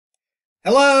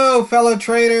Hello, fellow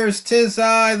traders. 'Tis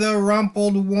I, the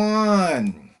Rumpled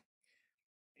One.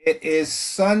 It is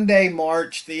Sunday,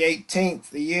 March the 18th,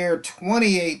 the year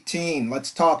 2018. Let's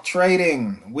talk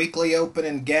trading, weekly open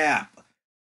and gap.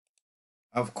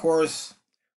 Of course,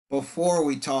 before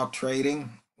we talk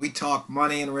trading, we talk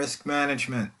money and risk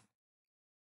management.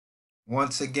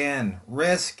 Once again,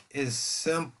 risk is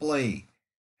simply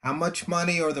how much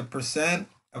money or the percent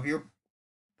of your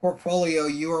portfolio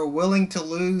you are willing to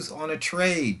lose on a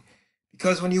trade.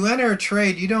 Because when you enter a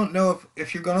trade, you don't know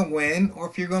if you're going to win or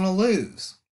if you're going to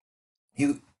lose.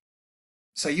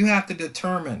 So you have to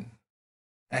determine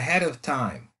ahead of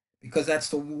time, because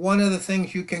that's one of the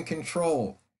things you can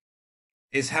control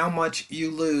is how much you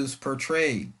lose per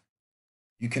trade.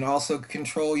 You can also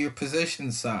control your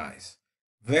position size.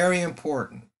 Very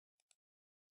important.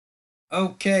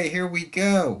 Okay, here we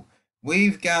go.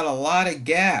 We've got a lot of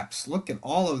gaps. Look at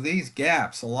all of these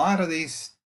gaps. A lot of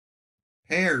these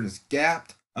pairs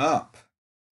gapped up.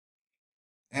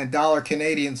 And dollar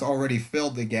Canadian's already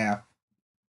filled the gap.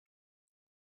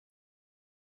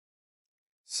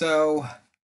 So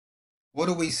what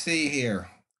do we see here?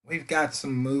 We've got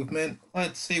some movement.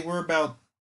 Let's see, we're about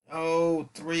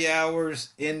 3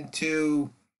 hours into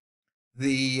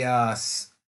the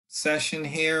session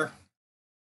here.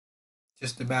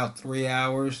 Just about 3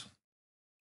 hours.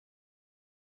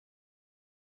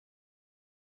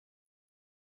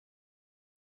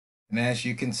 And as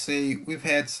you can see, we've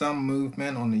had some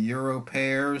movement on the euro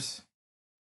pairs,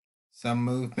 some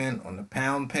movement on the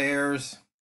pound pairs.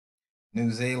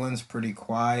 New Zealand's pretty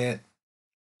quiet.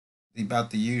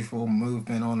 About the usual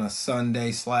movement on a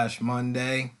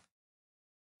Sunday/Monday.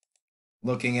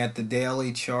 Looking at the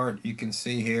daily chart, you can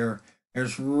see here,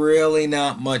 there's really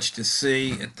not much to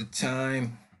see at the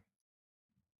time.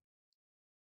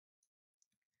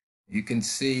 You can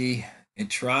see it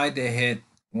tried to hit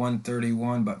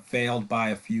 131 but failed by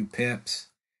a few pips.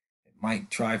 It might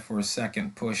try for a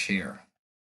second push here.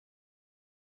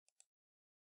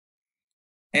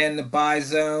 And the buy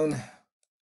zone,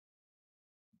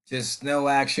 just no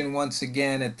action. Once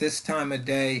again, at this time of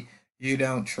day, you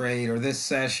don't trade, or this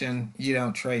session, you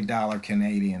don't trade dollar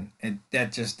Canadian.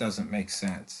 That just doesn't make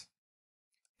sense.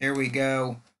 Here we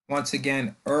go. Once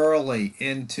again, early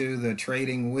into the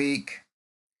trading week,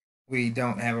 we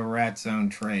don't have a rat zone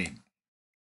trade.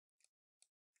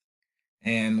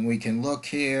 And we can look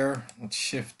here. Let's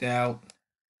shift out.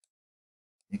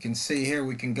 You can see here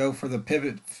we can go for the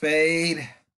pivot fade.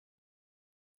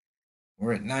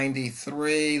 We're at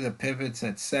 93. The pivot's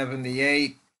at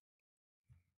 78.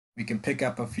 We can pick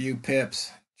up a few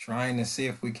pips, trying to see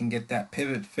if we can get that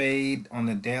pivot fade on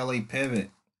the daily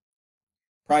pivot.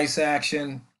 Price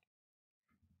action.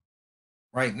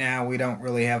 Right now, we don't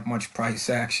really have much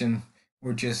price action.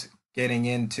 We're just getting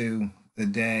into the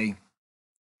day.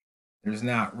 There's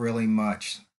not really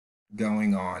much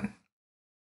going on.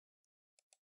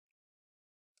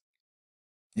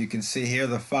 You can see here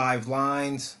the 5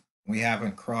 lines. We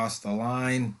haven't crossed the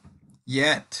line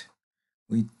yet.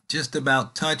 We just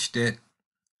about touched it,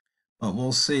 but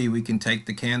we'll see. We can take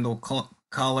the candle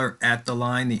color at the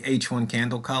line, the H1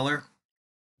 candle color.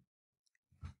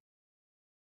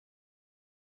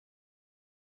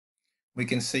 We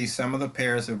can see some of the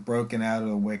pairs have broken out of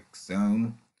the wick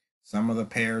zone. Some of the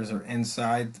pairs are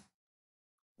inside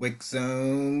wick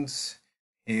zones.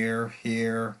 Here,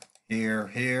 here, here,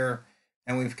 here.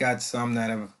 And we've got some that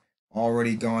have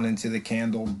already gone into the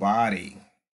candle body.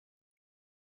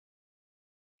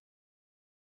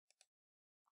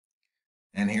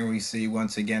 And here we see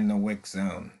once again the wick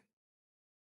zone.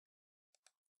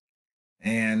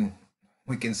 And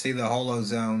we can see the holo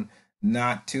zone.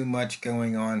 Not too much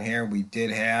going on here. We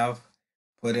did have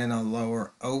put in a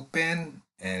lower open,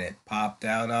 and it popped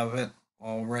out of it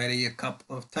already a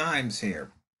couple of times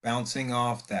here, bouncing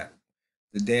off the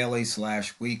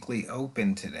daily/weekly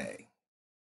open today.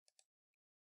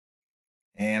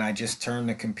 And I just turned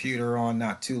the computer on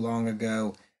not too long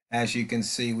ago. As you can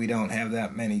see, we don't have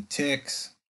that many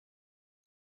ticks.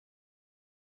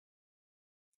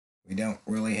 We don't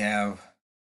really have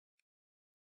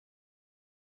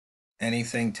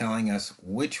anything telling us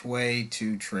which way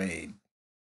to trade.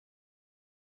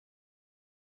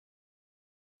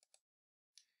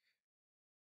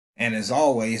 And as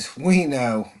always, we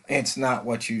know it's not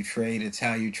what you trade, it's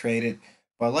how you trade it.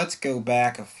 But let's go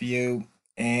back a few,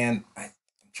 and I'm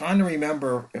trying to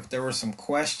remember if there were some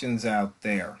questions out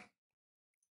there.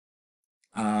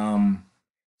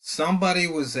 Somebody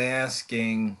was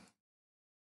asking,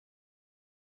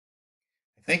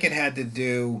 I think it had to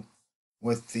do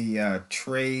with the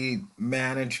trade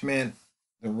management,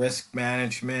 the risk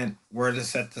management, where to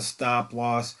set the stop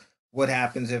loss, what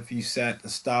happens if you set the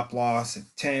stop loss at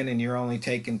 10 and you're only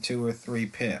taking 2 or 3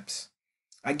 pips?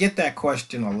 I get that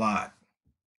question a lot.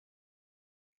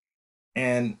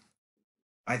 And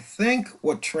I think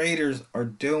what traders are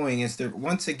doing is they're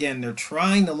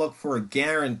trying to look for a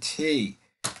guarantee.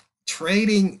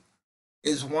 Trading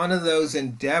is one of those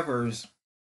endeavors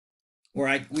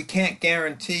where we can't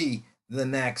guarantee the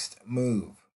next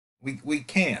move. We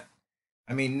can't.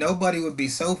 I mean, nobody would be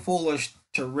so foolish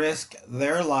to risk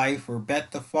their life or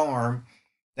bet the farm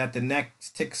that the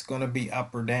next tick's going to be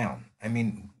up or down. I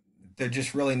mean, they're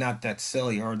just really not that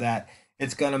silly, or that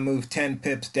it's going to move 10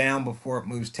 pips down before it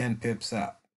moves 10 pips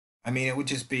up. I mean, it would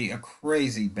just be a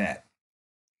crazy bet.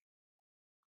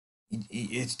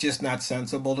 It's just not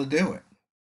sensible to do it.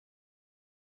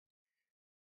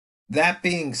 That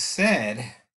being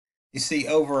said, you see,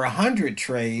 over 100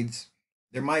 trades,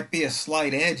 there might be a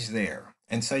slight edge there.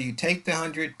 And so you take the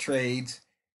 100 trades,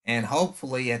 and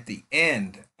hopefully at the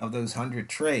end of those 100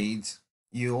 trades,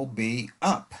 you'll be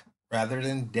up rather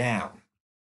than down.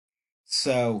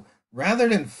 So rather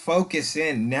than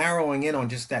narrowing in on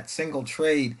just that single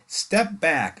trade, step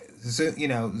back,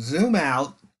 zoom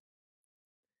out,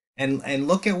 and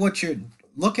look at what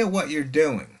you're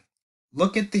doing.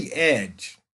 Look at the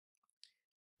edge.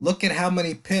 Look at how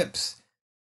many pips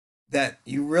that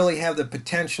you really have the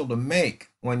potential to make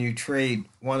when you trade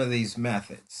one of these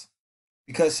methods.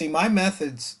 Because see, my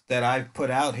methods that I've put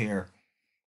out here,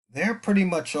 they're pretty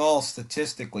much all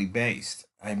statistically based.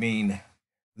 I mean,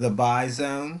 the buy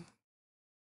zone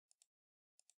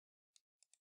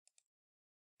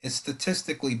is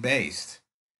statistically based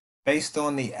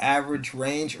on the average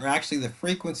range, or actually the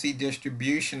frequency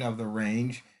distribution of the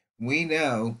range. We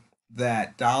know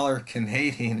that dollar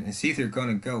Canadian is either going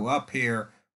to go up here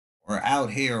or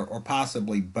out here, or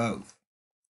possibly both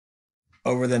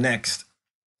over this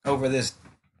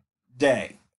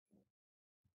day.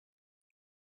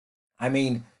 I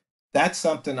mean, that's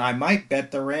something I might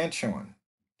bet the ranch on.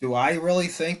 Do I really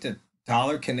think that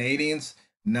dollar Canadian's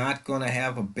not going to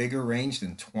have a bigger range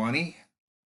than 20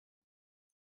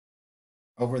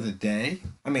 over the day?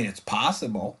 I mean, it's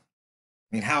possible.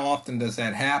 I mean, how often does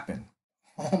that happen?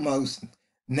 Almost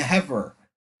never.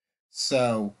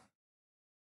 So,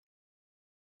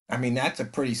 I mean, that's a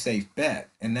pretty safe bet.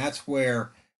 And that's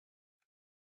where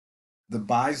the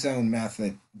buy zone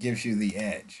method gives you the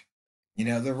edge. You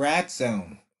know, the rat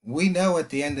zone, we know at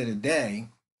the end of the day,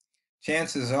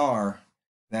 chances are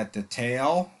that the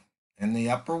tail and the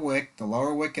upper wick, the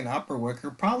lower wick and upper wick,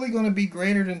 are probably going to be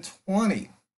greater than 20.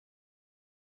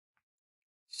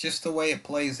 It's just the way it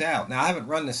plays out. Now, I haven't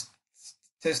run the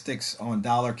statistics on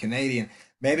dollar Canadian.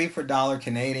 Maybe for dollar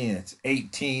Canadian, it's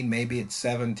 18, maybe it's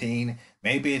 17,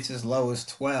 maybe it's as low as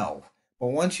 12. But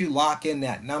once you lock in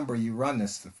that number, you run the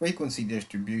frequency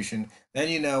distribution, then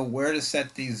you know where to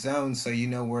set these zones, so you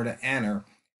know where to enter.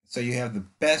 So you have the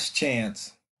best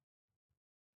chance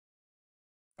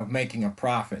of making a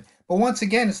profit. But once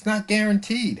again, it's not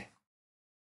guaranteed.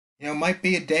 You know, it might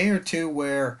be a day or two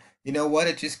where, you know what,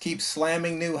 it just keeps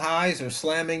slamming new highs or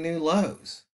slamming new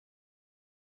lows.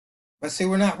 But see,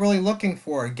 we're not really looking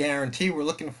for a guarantee. We're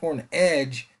looking for an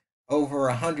edge over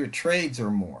 100 trades or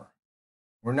more.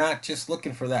 We're not just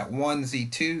looking for that onesie,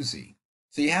 twosie.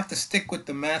 So you have to stick with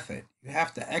the method. You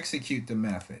have to execute the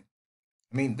method.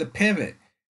 I mean, the pivot.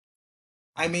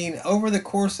 I mean, over the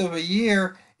course of a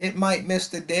year, it might miss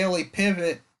the daily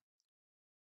pivot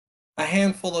a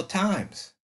handful of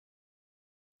times.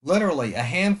 Literally a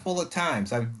handful of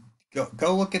times.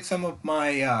 Go look at some of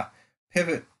my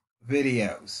pivot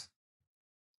videos,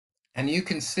 and you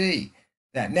can see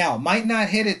that. Now, it might not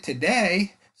hit it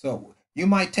today, so you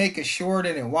might take a short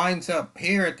and it winds up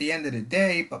here at the end of the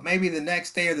day, but maybe the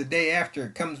next day or the day after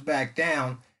it comes back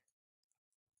down,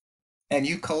 and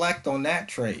you collect on that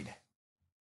trade.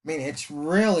 I mean, it's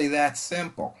really that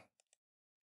simple.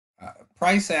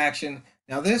 Price action.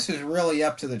 Now, this is really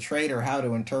up to the trader how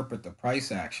to interpret the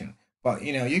price action. But,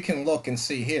 you know, you can look and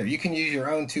see here. You can use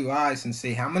your own two eyes and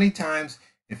see how many times,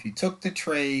 if you took the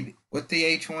trade with the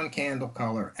H1 candle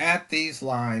color at these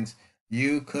lines,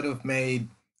 you could have made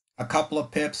a couple of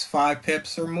pips, 5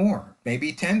 pips or more,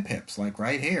 maybe 10 pips, like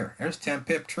right here. There's 10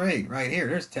 pip trade. Right here,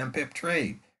 there's 10 pip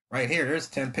trade. Right here, there's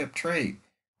 10 pip trade.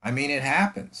 I mean, it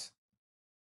happens.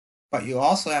 But you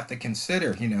also have to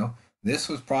consider, you know, this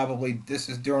is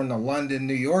during the London,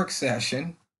 New York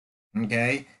session,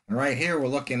 okay? And right here, we're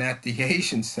looking at the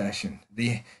Asian session,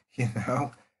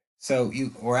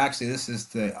 or actually this is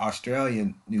the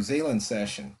Australian, New Zealand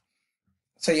session.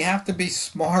 So you have to be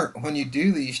smart when you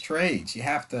do these trades. You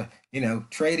have to,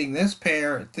 trading this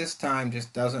pair at this time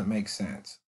just doesn't make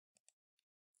sense.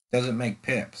 Doesn't make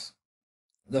pips.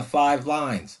 the 5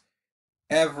 lines.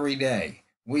 Every day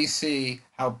we see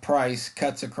how price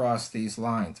cuts across these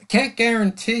lines. I can't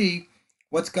guarantee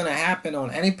what's going to happen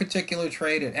on any particular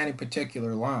trade at any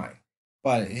particular line,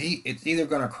 but it's either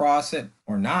going to cross it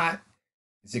or not.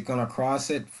 Is it going to cross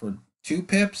it for 2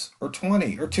 pips or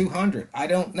 20 or 200? I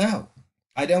don't know.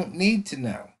 I don't need to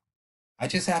know. I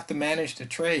just have to manage the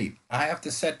trade. I have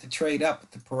to set the trade up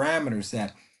with the parameters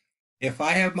that if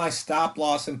I have my stop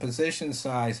loss and position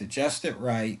size adjusted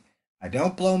right, I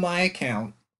don't blow my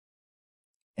account,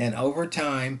 and over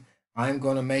time, I'm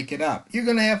going to make it up. You're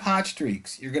going to have hot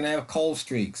streaks. You're going to have cold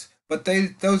streaks. But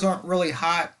those aren't really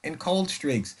hot and cold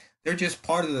streaks. They're just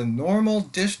part of the normal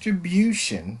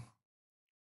distribution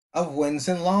of wins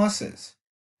and losses.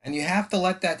 And you have to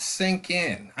let that sink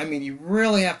in. I mean, you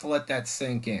really have to let that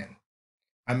sink in.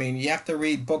 I mean, you have to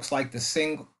read books like The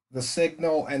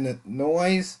Signal and The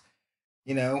Noise,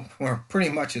 where pretty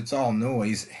much it's all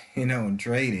noise, in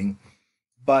trading.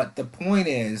 But the point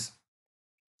is,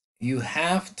 you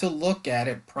have to look at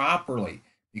it properly,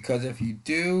 because if you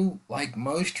do like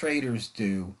most traders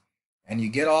do, and you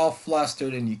get all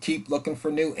flustered and you keep looking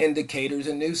for new indicators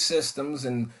and new systems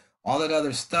and all that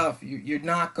other stuff, you're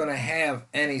not going to have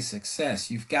any success.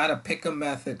 You've got to pick a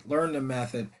method, learn the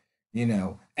method,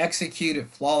 execute it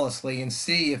flawlessly, and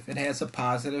see if it has a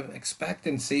positive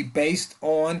expectancy based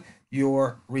on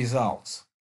your results.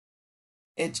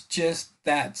 It's just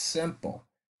that simple.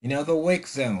 The wick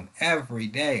zone, every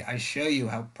day I show you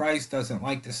how price doesn't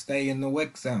like to stay in the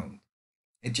wick zone.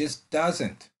 It just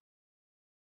doesn't.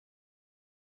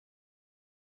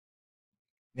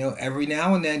 Every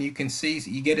now and then you can see,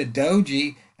 you get a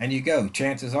doji and you go,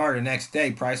 chances are the next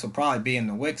day price will probably be in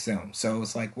the wick zone. So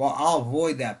it's like, well, I'll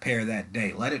avoid that pair that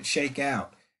day. Let it shake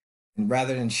out, and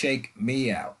rather than shake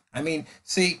me out. I mean,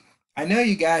 see, I know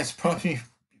you guys probably,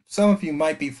 some of you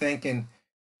might be thinking,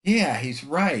 yeah, he's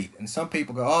right. And some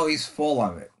people go, oh, he's full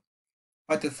of it.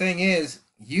 But the thing is,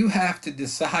 you have to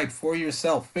decide for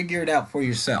yourself, figure it out for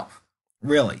yourself.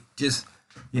 Really, just,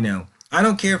 I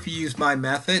don't care if you use my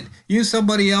method, use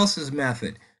somebody else's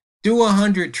method. Do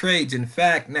 100 trades. In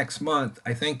fact, next month,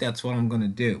 I think that's what I'm going to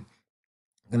do.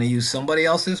 I'm going to use somebody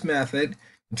else's method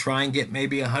and try and get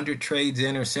maybe 100 trades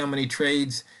in, or so many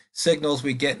trades, signals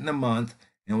we get in a month,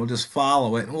 and we'll just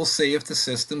follow it, and we'll see if the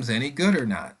system's any good or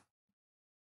not.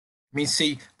 I mean,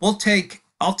 see, I'll take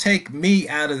me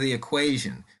out of the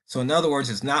equation. So in other words,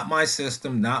 it's not my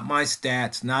system, not my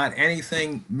stats, not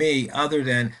anything me, other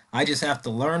than I just have to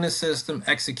learn the system,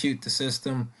 execute the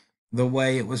system the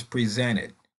way it was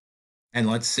presented. And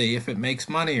let's see if it makes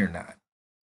money or not.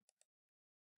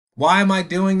 Why am I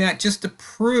doing that? Just to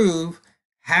prove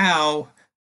how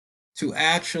to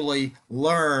actually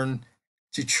learn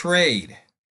to trade.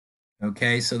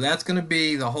 Okay, so that's going to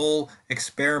be the whole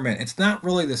experiment. It's not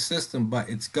really the system, but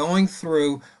it's going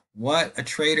through what a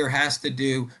trader has to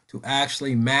do to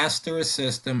actually master a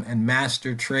system and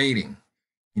master trading.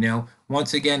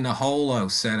 Once again, the holo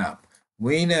setup.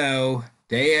 We know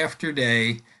day after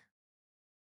day,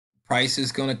 price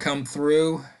is going to come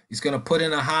through. He's going to put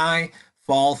in a high,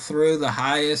 fall through the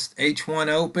highest H1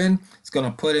 open. It's going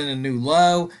to put in a new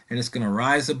low, and it's going to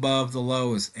rise above the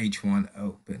lowest H1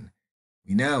 open.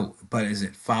 We know, but is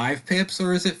it 5 pips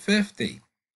or is it 50?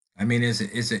 I mean, is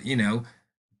it,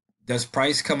 does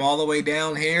price come all the way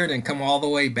down here, then come all the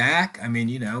way back? I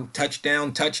mean,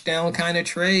 touchdown kind of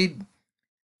trade.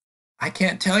 I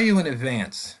can't tell you in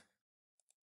advance.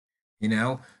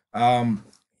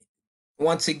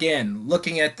 Once again,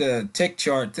 looking at the tick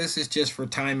chart, this is just for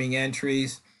timing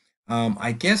entries.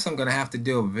 I guess I'm going to have to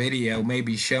do a video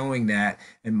maybe showing that,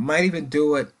 and might even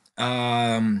do it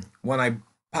when I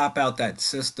pop out that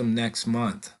system next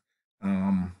month.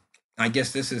 I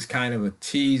guess this is kind of a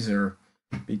teaser,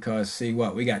 because see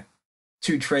what, we got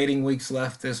 2 trading weeks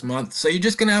left this month. So you're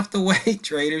just going to have to wait,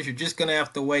 traders. You're just going to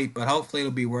have to wait, but hopefully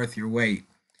it'll be worth your wait.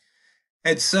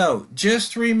 And so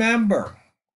just remember,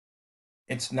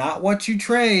 it's not what you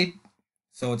trade.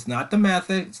 So it's not the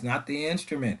method. It's not the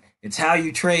instrument. It's how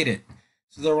you trade it.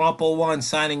 This is TheRumpledOne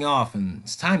signing off, and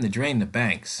it's time to drain the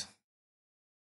banks.